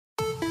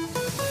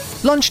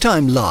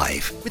Lunchtime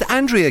Live with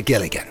Andrea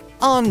Gilligan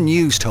on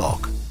News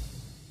Talk.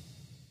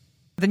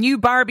 The new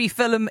Barbie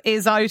film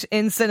is out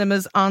in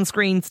cinemas on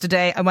screens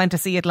today. I went to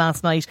see it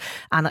last night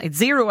and it's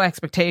zero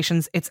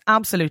expectations. It's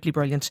absolutely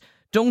brilliant.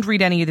 Don't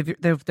read any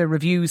of the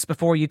reviews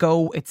before you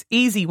go. It's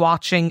easy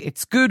watching.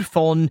 It's good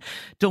fun.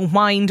 Don't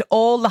mind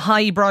all the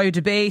highbrow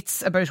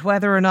debates about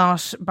whether or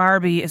not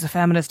Barbie is a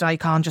feminist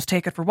icon. Just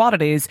take it for what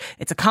it is.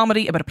 It's a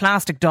comedy about a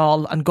plastic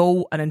doll, and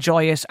go and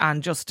enjoy it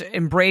and just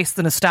embrace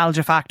the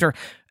nostalgia factor.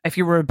 If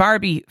you were a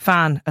Barbie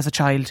fan as a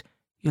child,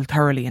 you'll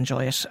thoroughly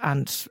enjoy it.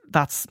 And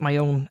that's my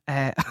own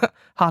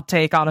hot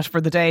take on it for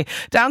the day.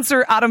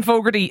 Dancer Adam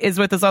Fogarty is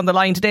with us on the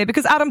line today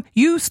because, Adam,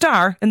 you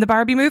star in the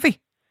Barbie movie.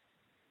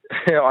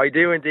 I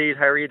do indeed.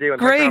 How are you doing?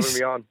 Great. Thanks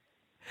for having me on.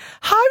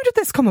 How did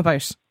this come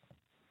about?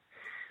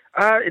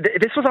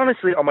 This was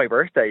honestly on my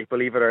birthday,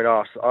 believe it or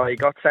not. I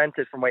got sent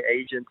it from my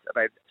agent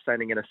about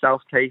sending in a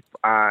self-tape,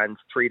 and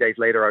 3 days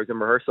later I was in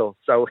rehearsal.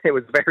 So it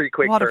was very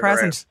quick. What a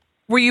present.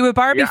 Were you a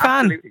Barbie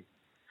fan? Absolutely.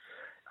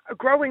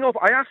 Growing up,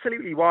 I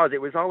absolutely was.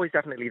 It was always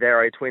definitely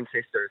there. I had twin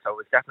sisters, so it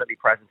was definitely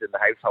present in the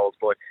household.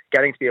 But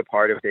getting to be a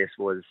part of this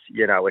was,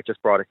 it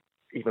just brought it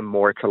even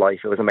more to life.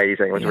 It was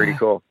amazing. It was really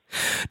cool.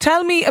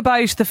 Tell me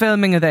about the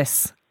filming of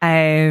this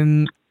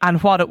and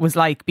what it was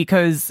like,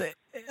 because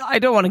I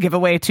don't want to give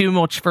away too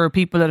much for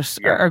people that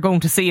are going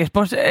to see it,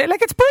 but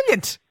it's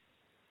brilliant.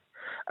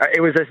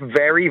 It was a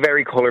very,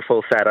 very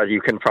colourful set, as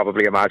you can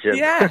probably imagine.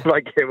 Yeah.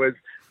 It was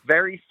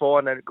very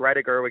fun, and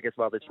Greta Gerwig as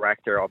well, the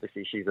director.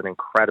 Obviously, she's an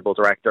incredible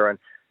director and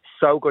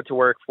so good to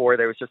work for.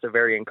 There was just a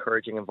very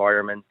encouraging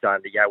environment,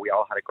 and we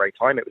all had a great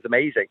time. It was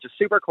amazing, just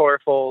super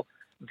colourful,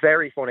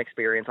 very fun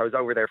experience. I was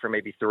over there for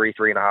maybe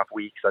 3.5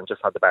 weeks and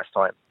just had the best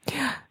time.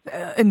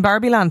 In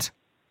Barbie Land?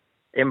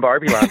 In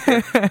Barbie Land.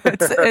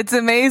 It's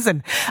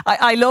amazing.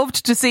 I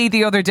loved to see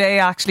the other day,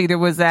 actually,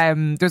 there's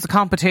a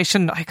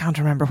competition. I can't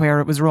remember where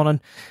it was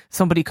running.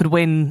 Somebody could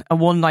win a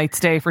one night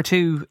stay for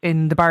two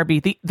in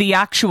the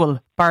actual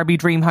Barbie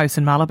dream house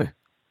in Malibu.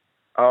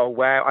 Oh,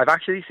 wow. I've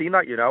actually seen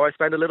that, I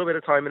spent a little bit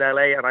of time in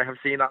LA and I have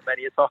seen that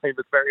many a time.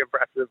 It's very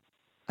impressive.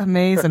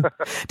 Amazing.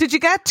 Did you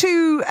get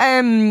to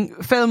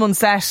film on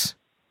set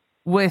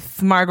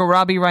with Margot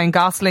Robbie, Ryan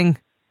Gosling,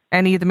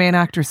 any of the main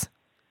actors?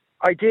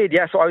 I did,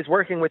 yeah. So I was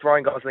working with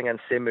Ryan Gosling and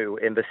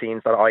Simu in the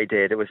scenes that I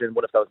did. It was in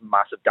one of those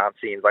massive dance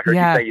scenes. I heard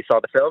you say you saw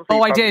the film.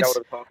 So I did.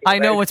 I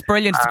know, it's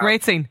brilliant. It's a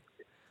great scene.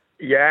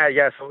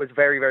 Yeah. So it was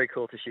very, very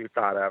cool to shoot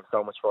that.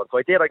 So much fun. So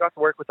I did. I got to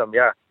work with them,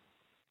 yeah.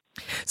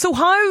 So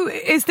how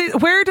is this?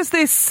 Where does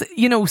this,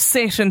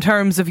 sit in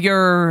terms of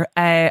your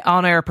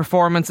on-air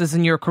performances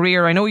in your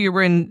career? I know you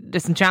were in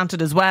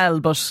Disenchanted as well,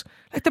 but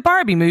the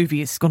Barbie movie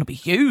is going to be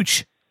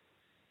huge.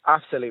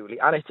 Absolutely,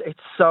 and it's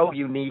so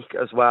unique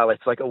as well.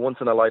 It's like a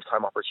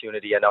once-in-a-lifetime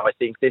opportunity, and I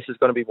think this is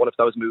going to be one of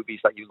those movies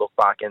that you look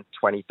back in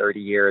 20, 30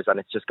 years and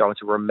it's just going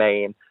to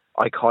remain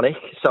iconic.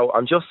 So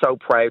I'm just so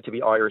proud to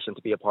be Irish and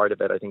to be a part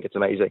of it. I think it's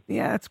amazing.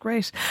 Yeah, it's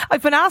great.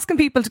 I've been asking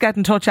people to get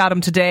in touch, Adam,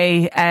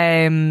 today.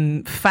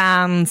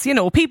 Fans,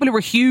 people who were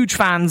huge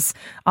fans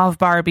of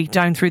Barbie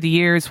down through the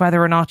years,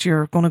 whether or not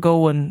you're going to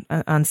go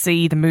and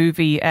see the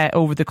movie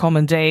over the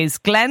coming days.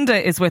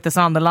 Glenda is with us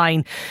on the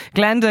line.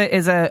 Glenda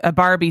is a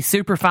Barbie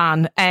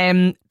superfan.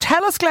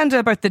 Tell us, Glenda,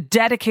 about the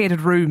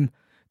dedicated room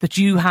that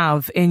you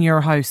have in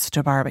your house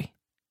to Barbie.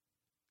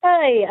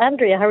 Hi,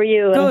 Andrea. How are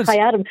you? Good. And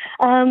hi,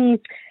 Adam.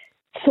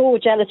 So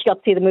jealous you got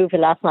to see the movie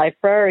last night.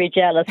 Very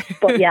jealous.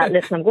 But yeah,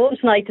 listen, I'm going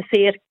tonight to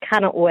see it.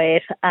 Cannot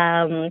wait.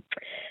 So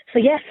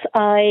yes,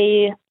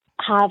 I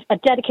have a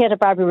dedicated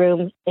Barbie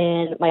room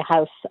in my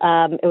house.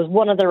 It was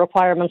one of the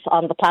requirements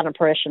on the planning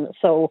permission,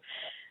 so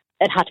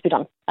it had to be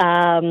done.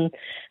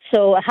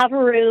 So I have a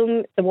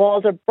room. The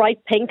walls are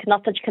bright pink,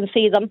 not that you can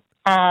see them.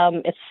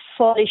 It's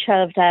fully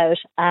shelved out,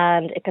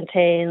 and it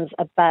contains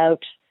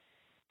about,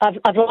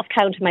 I've lost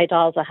count of my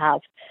dolls I have,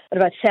 but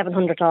about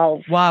 700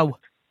 dolls. Wow.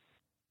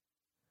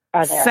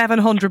 Are there.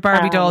 700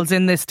 Barbie dolls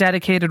in this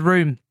dedicated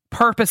room.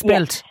 Purpose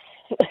built.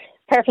 Yes.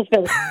 Purpose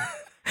built.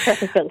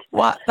 Purpose built.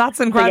 What?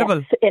 That's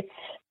incredible. So yes,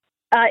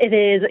 it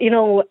is.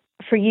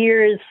 For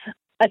years,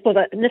 I suppose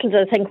a little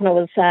did I think when I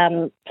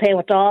was playing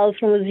with dolls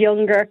when I was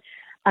younger,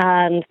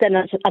 and then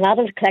as an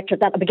adult collector,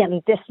 that I'd be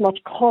getting this much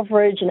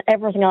coverage and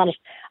everything on it.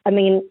 I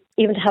mean,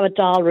 even to have a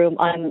doll room,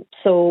 I'm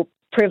so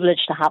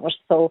privileged to have it.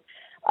 So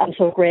I'm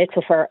so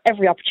grateful for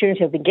every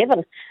opportunity I've been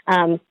given.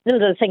 Little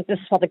did I think this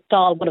is what the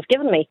doll would have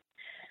given me.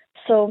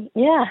 So,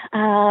 yeah.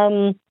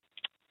 Are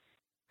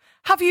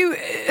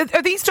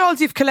these dolls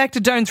you've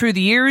collected down through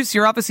the years?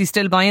 You're obviously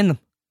still buying them.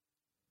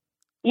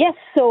 Yes,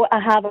 so I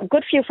have a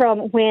good few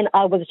from when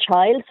I was a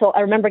child. So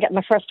I remember getting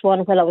my first one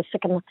when I was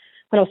sick in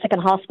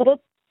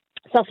hospital.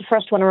 So that's the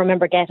first one I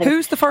remember getting.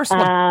 Who's the first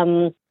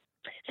one?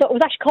 So it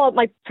was actually called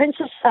my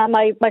princess,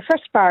 my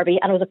first Barbie,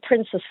 and it was a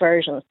princess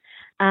version.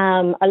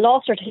 I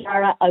lost her to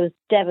Tiara. I was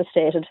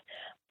devastated,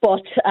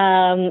 but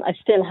I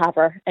still have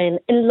her in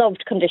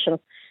loved condition.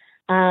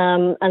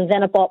 And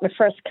then I bought my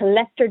first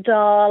collector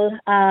doll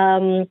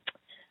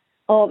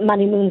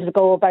many moons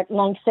ago, about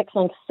 96,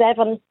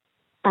 97.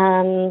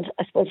 And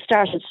I suppose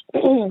started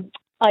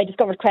I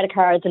discovered credit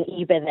cards and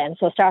eBay then.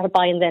 So I started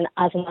buying then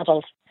as an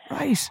adult.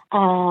 Right.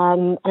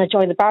 And I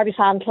joined the Barbie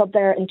fan club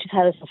there in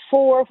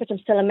 2004, which I'm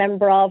still a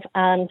member of.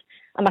 And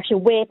I'm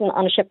actually waiting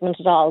on a shipment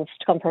of dolls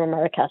to come from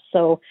America.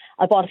 So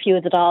I bought a few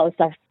of the dolls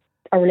that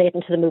are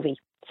relating to the movie.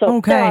 So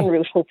they're en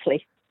route,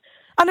 hopefully.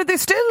 And are they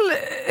still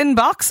in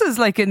boxes,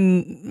 like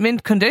in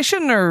mint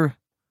condition, or...?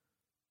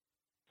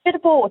 Bit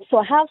of both. So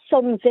I have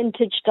some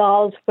vintage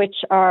dolls which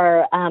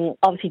are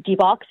obviously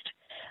deboxed.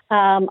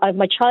 I have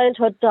my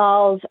childhood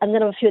dolls, and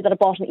then I have a few that I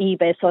bought on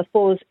eBay. So I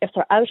suppose if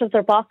they're out of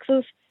their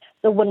boxes,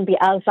 they wouldn't be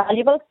as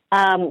valuable.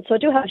 So I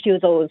do have a few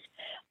of those.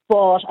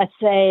 But I'd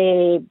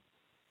say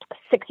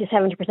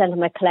 60-70% of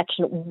my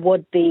collection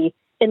would be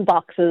in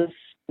boxes,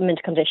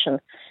 mint condition.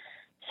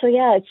 So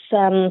yeah,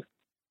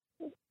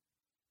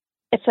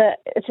 it's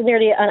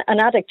nearly an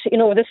addict,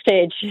 at this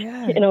stage.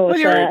 Yeah. Well,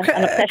 it's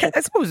an obsession.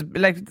 I suppose,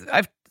 like,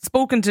 I've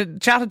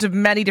chatted to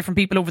many different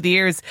people over the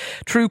years,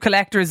 true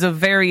collectors of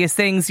various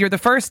things. You're the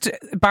first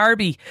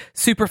Barbie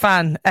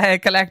Superfan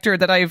collector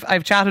that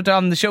I've chatted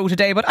on the show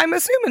today, but I'm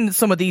assuming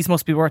some of these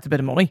must be worth a bit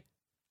of money.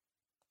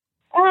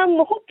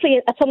 Hopefully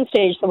at some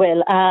stage they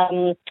will.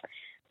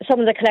 Some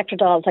of the collector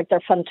dolls, like,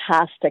 they're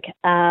fantastic.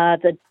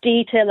 The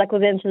detail that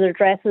goes into their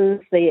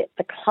dresses, the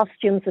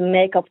costumes and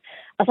makeup,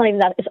 it's not even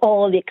that, it's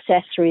all the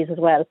accessories as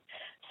well.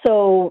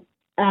 So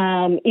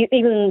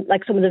even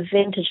like some of the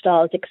vintage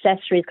dolls, the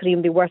accessories could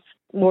even be worth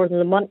more than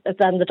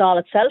the doll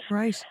itself.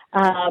 Right.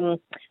 So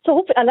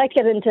hopefully I'd like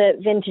to get into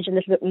vintage a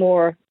little bit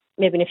more,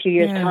 maybe in a few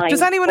years' time.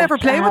 Does anyone ever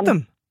play with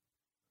them?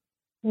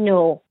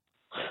 No.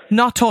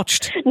 Not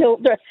touched? No,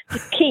 they're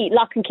key,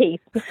 lock and key.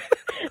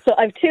 So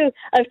I've two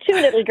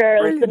little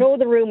girls. Brilliant. They know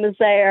the room is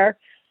there.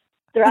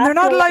 They're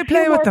not allowed to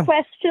play with them.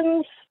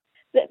 Questions.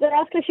 They're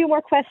asking a few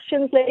more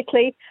questions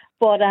lately.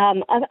 But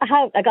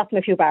I got them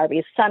a few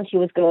Barbies. Santi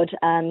was good,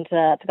 and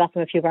I got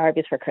them a few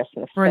Barbies for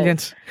Christmas.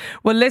 Brilliant. So.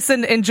 Well,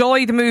 listen,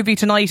 enjoy the movie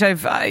tonight.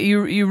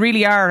 You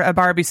really are a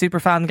Barbie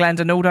Superfan,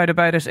 Glenda, no doubt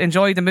about it.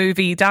 Enjoy the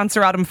movie.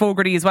 Dancer Adam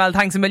Fogarty as well.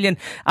 Thanks a million,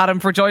 Adam,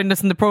 for joining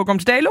us in the programme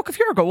today. Look, if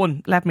you're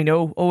going, let me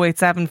know.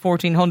 087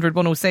 1400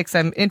 106.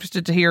 I'm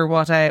interested to hear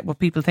what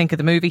people think of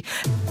the movie.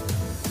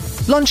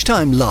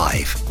 Lunchtime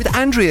Live with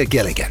Andrea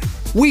Gilligan.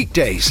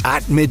 Weekdays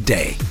at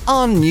midday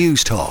on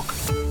News Talk.